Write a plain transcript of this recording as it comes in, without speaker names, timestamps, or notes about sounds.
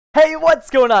Hey, what's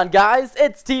going on, guys?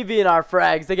 It's TV and our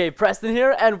frags, aka Preston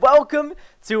here, and welcome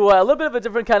to a little bit of a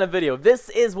different kind of video. This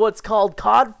is what's called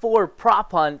CoD4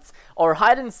 Prop Hunt, or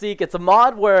Hide and Seek. It's a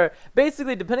mod where,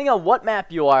 basically, depending on what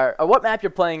map you are, or what map you're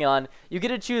playing on, you get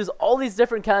to choose all these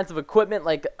different kinds of equipment,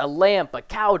 like a lamp, a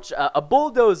couch, a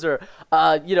bulldozer,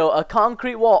 a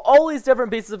concrete wall, all these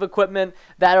different pieces of equipment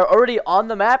that are already on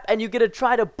the map, and you get to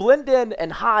try to blend in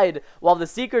and hide while the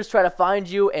seekers try to find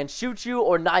you and shoot you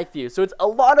or knife you. So it's a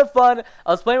lot of fun.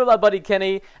 I was playing with my buddy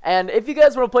Kenny, and if you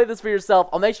guys want to play this for yourself,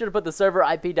 I'll make sure to put the server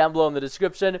IP down below in the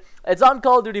description. It's on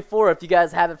Call of Duty 4 if you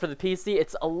guys have it for the PC.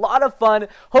 It's a lot of fun.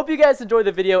 Hope you guys enjoy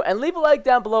the video, and leave a like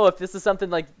down below if this is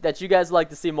something like that you guys would like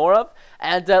to see more of,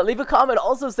 and leave a comment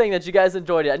also saying that you guys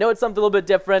enjoyed it. I know it's something a little bit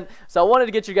different, so I wanted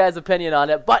to get your guys' opinion on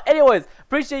it. But anyways,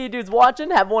 appreciate you dudes watching.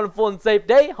 Have a wonderful and safe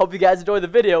day. Hope you guys enjoy the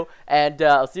video, and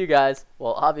I'll see you guys,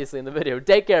 well, obviously in the video.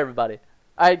 Take care, everybody.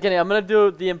 Alright, Kenny, I'm gonna do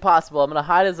the impossible. I'm gonna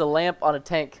hide as a lamp on a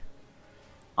tank.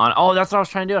 Oh, that's what I was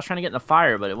trying to do. I was trying to get in the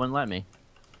fire, but it wouldn't let me.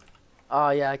 Oh,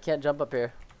 yeah, I can't jump up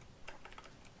here.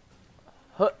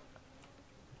 Huh.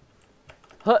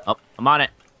 Huh. Oh, I'm on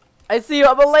it. I see you.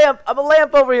 I'm a lamp. I'm a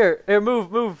lamp over here. Here,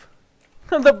 move.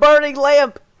 I'm the burning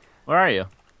lamp. Where are you?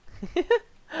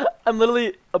 I'm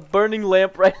literally a burning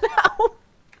lamp right now.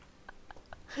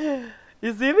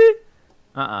 You see me?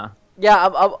 Uh-uh. Yeah,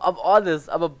 I'm on this.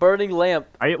 I'm a burning lamp.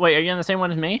 Wait, are you on the same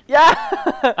one as me?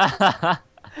 Yeah.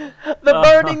 The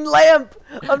burning lamp.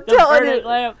 I'm telling you.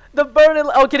 Lamp. The burning.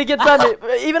 Oh, can he get on me?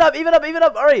 Even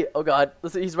up. Hurry. Oh God.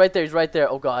 Listen, he's right there.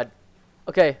 Oh God.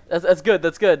 Okay, that's good.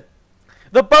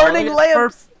 The burning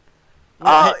lamps.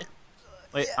 Oh.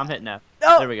 Wait, I'm hitting that.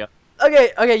 No. There we go.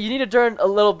 Okay. You need to turn a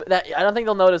little bit. I don't think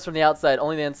they'll notice from the outside.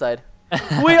 Only the inside.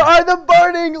 We are the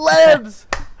burning lamps.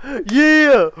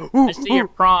 Yeah. I see your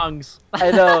prongs.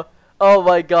 I know. Oh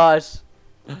my gosh.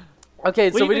 Okay,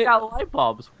 so we got light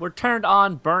bulbs. We're turned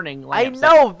on, burning lamps. I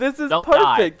know. This is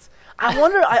perfect. Die.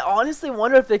 I honestly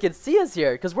wonder if they can see us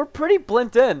here, because we're pretty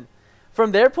blent in.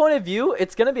 From their point of view,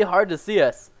 it's gonna be hard to see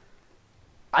us.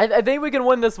 I think we can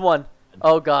win this one.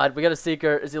 Oh God, we got a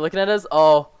seeker. Is he looking at us?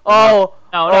 Oh. No.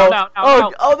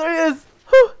 Oh, there he is.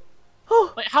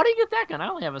 Oh. Wait, how do you get that gun? I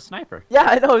only have a sniper. Yeah,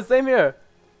 I know. Same here.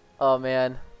 Oh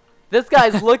man, this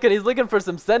guy's looking. He's looking for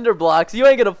some cinder blocks. You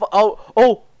ain't gonna.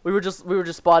 Oh. We were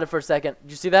just spotted for a second. Did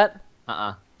you see that?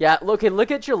 Yeah. Look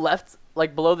at your left,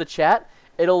 like below the chat.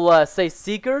 It'll say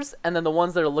seekers, and then the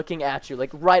ones that are looking at you,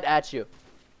 like right at you.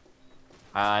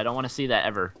 I don't want to see that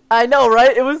ever. I know,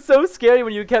 right? It was so scary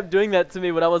when you kept doing that to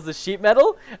me when I was the sheet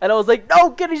metal, and I was like,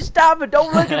 "No, Kenny, stop it!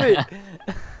 Don't look at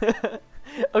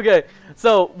me." Okay,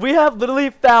 so we have literally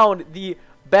found the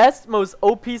best, most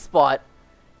OP spot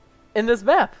in this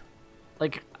map.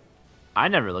 Like, I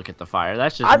never look at the fire.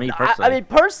 That's just me personally. I mean,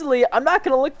 personally, I'm not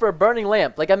going to look for a burning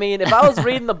lamp. Like, I mean, if I was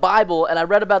reading the Bible and I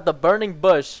read about the burning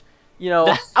bush, you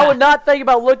know, I would not think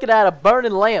about looking at a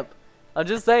burning lamp. I'm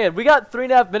just saying. We got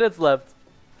 3.5 minutes left.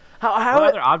 What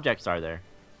other objects are there?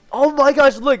 Oh, my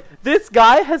gosh. Look, this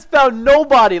guy has found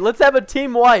nobody. Let's have a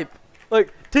team wipe.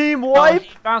 Look, team wipe. No,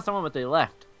 he found someone, but they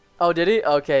left. Oh, did he?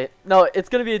 Okay. No, it's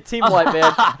going to be a team wipe,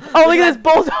 man. Oh, look at this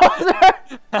bulldozer.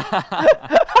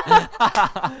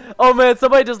 Oh, man.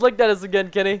 Somebody just looked at us again,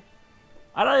 Kenny.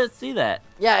 I don't see that.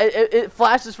 Yeah, it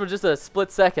flashes for just a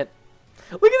split second.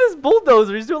 Look at this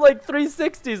bulldozer. He's doing like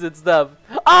 360s and stuff.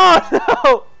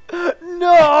 Oh, no.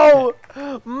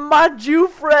 No. My Jew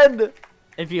friend.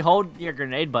 If you hold your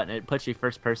grenade button, it puts you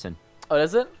first person. Oh,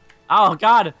 does it? Oh,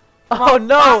 God. Oh,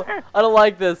 no. I don't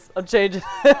like this. I'm changing.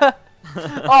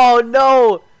 Oh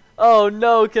no! Oh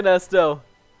no, Canesto!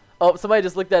 Oh, somebody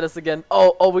just looked at us again.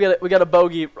 Oh, we got a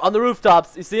bogey on the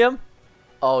rooftops. You see him?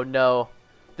 Oh no,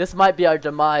 this might be our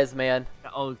demise, man.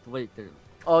 Oh wait, there.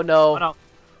 Oh no! Oh, no.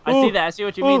 I see that. I see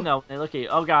what you mean, though. They look at you.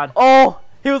 Oh God. Oh,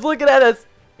 he was looking at us.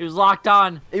 He was locked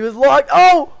on. He was locked.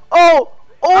 Oh God!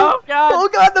 Oh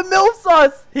God! The MILF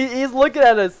sauce. He's looking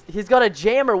at us. He's got a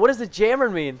jammer. What does a jammer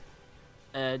mean?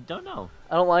 Don't know.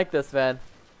 I don't like this, man.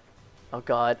 Oh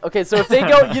God. Okay, so if they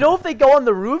go, if they go on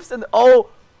the roofs and oh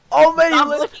man, I'm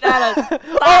looking at us.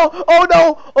 Oh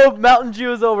no! Oh, Mountain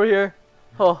Dew is over here.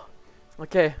 Oh,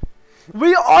 okay.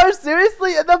 We are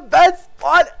seriously in the best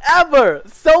spot ever.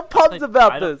 So pumped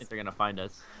about this. I don't think they're gonna find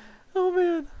us. Oh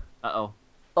man.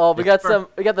 Oh, we got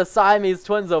the Siamese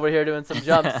twins over here doing some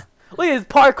jumps. Look at these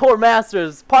parkour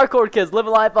masters, parkour kids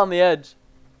living life on the edge.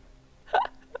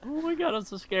 Oh my God, I'm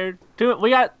so scared. We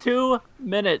got 2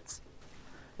 minutes.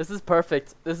 This is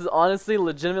perfect. This is honestly,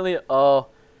 legitimately. Oh,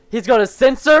 he's got a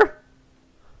sensor.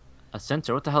 A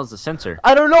sensor? What the hell is a sensor?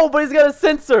 I don't know, but he's got a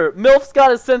sensor. MILF's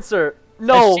got a sensor.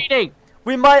 No. That's cheating.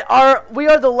 We are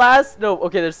the last. No,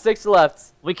 okay, there's 6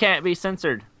 left. We can't be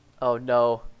censored. Oh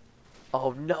no.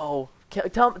 Oh no.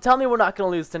 Tell me we're not gonna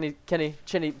lose, Kenny,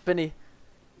 Chinny, Benny.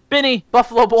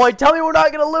 Buffalo boy. Tell me we're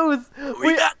not gonna lose.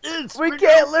 We got this. We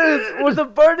can't lose with the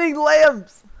burning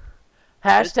lamps.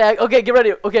 Hashtag. Okay, get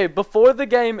ready. Okay, before the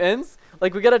game ends,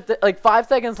 like we gotta like 5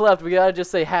 seconds left. We gotta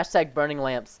just say hashtag burning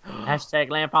lamps. Hashtag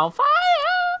lamp on fire.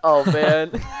 Oh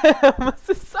man, this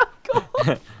is so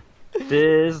cool.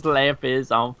 This lamp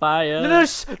is on fire. No,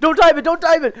 shh, don't type it. Don't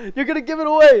type it. You're gonna give it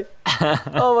away.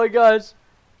 Oh my gosh.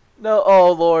 No.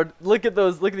 Oh lord. Look at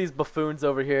those. Look at these buffoons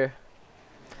over here.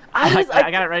 I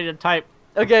got it ready to type.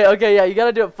 Okay. Okay. Yeah. You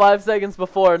gotta do it 5 seconds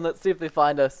before, and let's see if they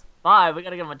find us. 5. We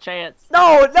gotta give them a chance.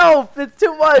 No, it's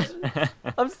too much.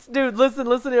 Dude,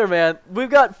 listen here, man. We've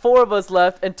got 4 of us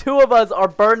left, and 2 of us are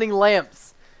burning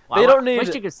lamps. Well, They don't need. I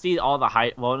wish you could see all the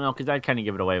height. Well, no, because I'd kind of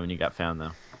give it away when you got found,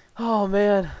 though. Oh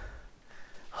man.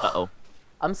 Uh-oh.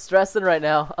 I'm stressing right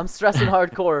now. I'm stressing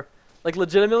hardcore. Like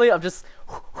legitimately, I'm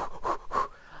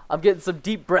getting some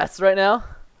deep breaths right now.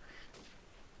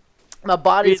 My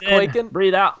body's Breathe in, quaking.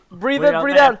 breathe out. Breathe in,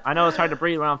 breathe out. I know it's hard to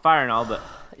breathe around fire and all, but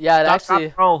Yeah, it stop,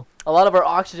 actually. roll. A lot of our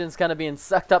oxygen's kind of being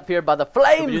sucked up here by the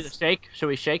Should we do the flames. shake? Should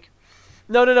we shake?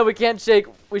 No, we can't shake.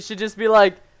 We should just be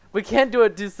like, we can't do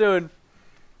it too soon.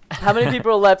 How many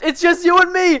people are left? It's just you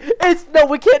and me. No,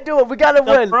 we can't do it. We gotta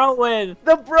win. The pro win.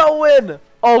 The bro win.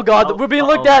 Oh god, we're being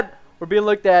looked at. We're being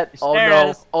looked at. Oh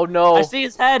no. Oh no. I see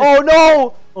his head. Oh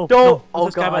no. Oh, Don't. no, Oh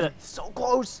this guy by god. the- So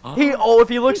close. If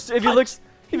he looks.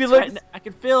 I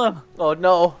can feel him. Oh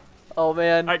no. Oh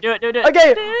man. All right, do it.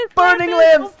 Okay. Burning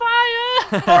lamps.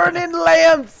 Fire. Burning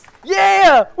lamps.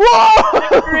 Yeah.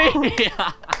 Whoa.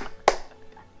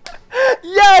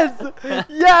 Yes.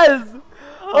 Yes.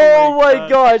 Oh my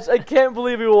gosh. I can't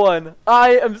believe we won.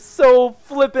 I am so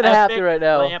flippin' happy right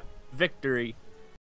now. Lamp victory.